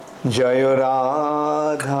जय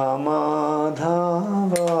राधा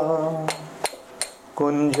माधवा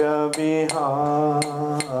कुंज बिहारी।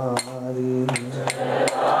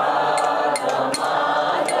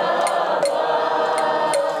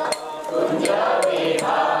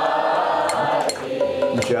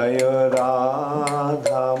 जय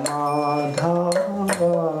राधा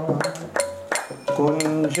माधवा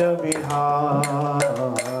कुंज बिहारी।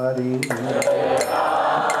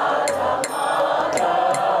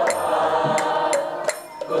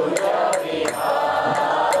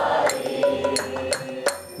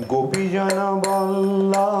 गोपीजन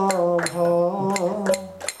वल्लभ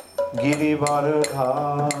गिरिवरधारी।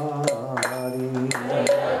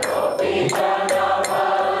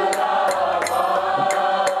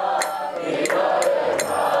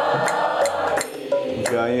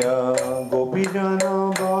 जय गोपीजन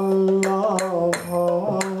वल्लभ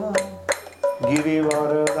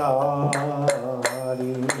गिरिवरधारी।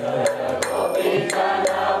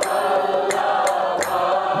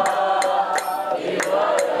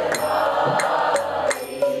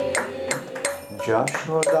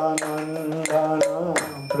 यशोदानंदन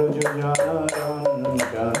ब्रज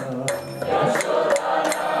जनरंजन।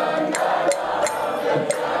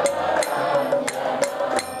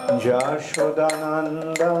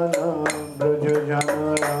 यशोदानंदन ब्रज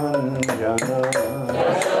जनरंजन।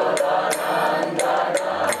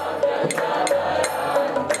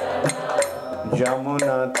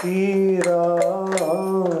 यमुना तीर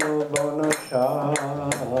वनचारी।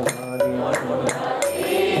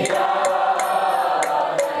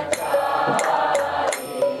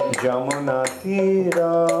 यमुना तीर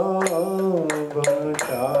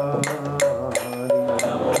वनचारी।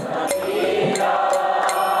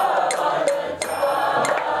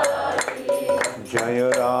 जय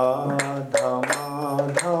राधा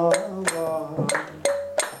माधवा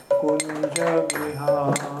कुंज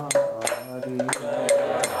बिहारी।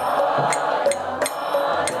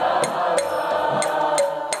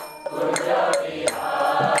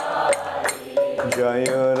 जय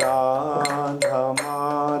राधा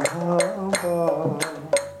माधवा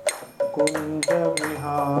कुंज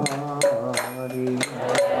बिहारी।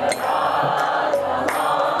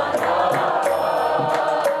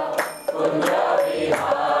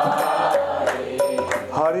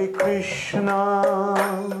 हरे कृष्णा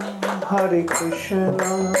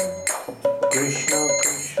कृष्ण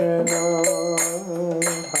कृष्ण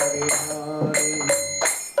हरे हरे,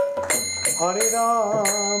 हरे Ram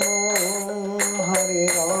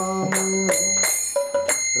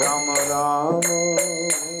Ram Ram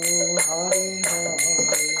Hare Hare.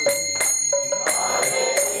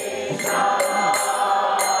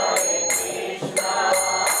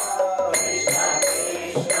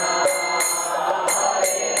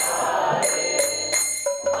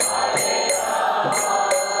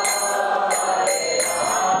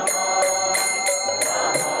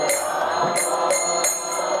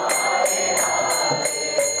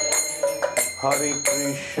 Hare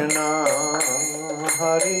Krishna,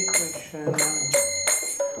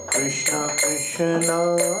 Krishna Krishna,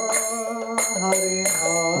 Hare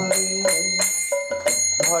Hare,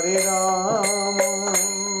 Hare Rama,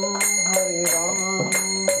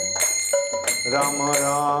 Rama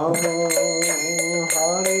Rama,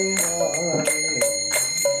 Hare Hare.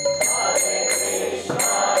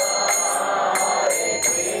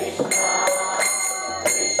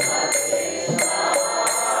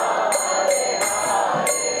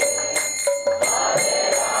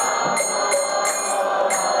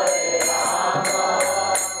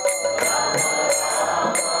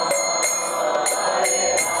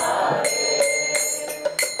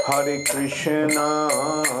 Hare Krishna,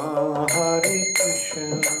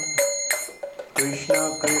 Krishna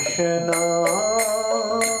Krishna,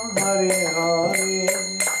 Hare Hare,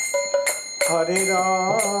 Hare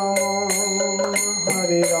Rama,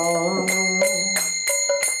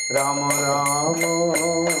 Rama Rama,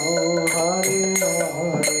 Hare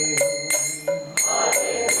Hare.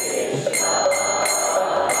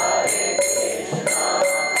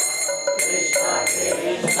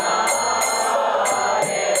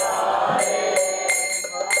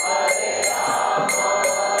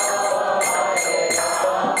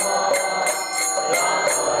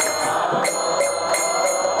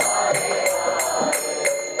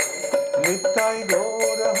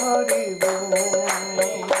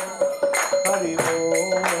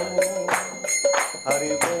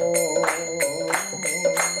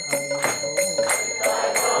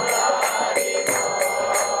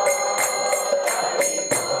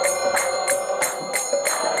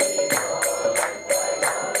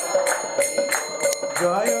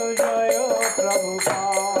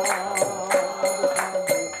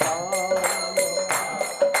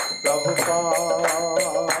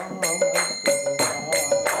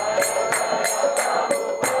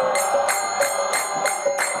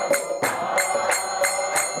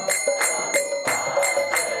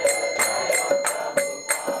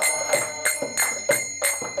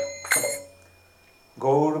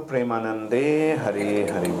 प्रेमानंदे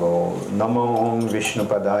हरे हरि बोल। नमो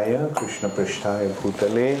विष्णुपदाय कृष्णपृष्ठाय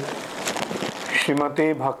भूतले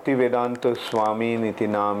श्रीमते भक्ति वेदांत स्वामी निति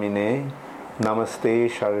नामिने नमस्ते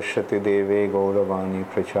सरस्वती देवे गौरवाणी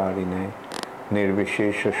प्रचारिणे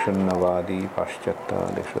निर्विशेष शून्यवादी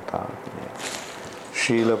पाश्चात्य देशतारिणे।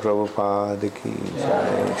 श्रील प्रभुपाद की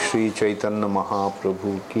जय। श्री चैतन्य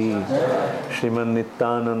महाप्रभु की, श्रीमन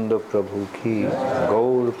नित्यानंद प्रभु की,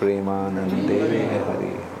 गौर प्रेमानंदे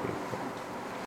हरि।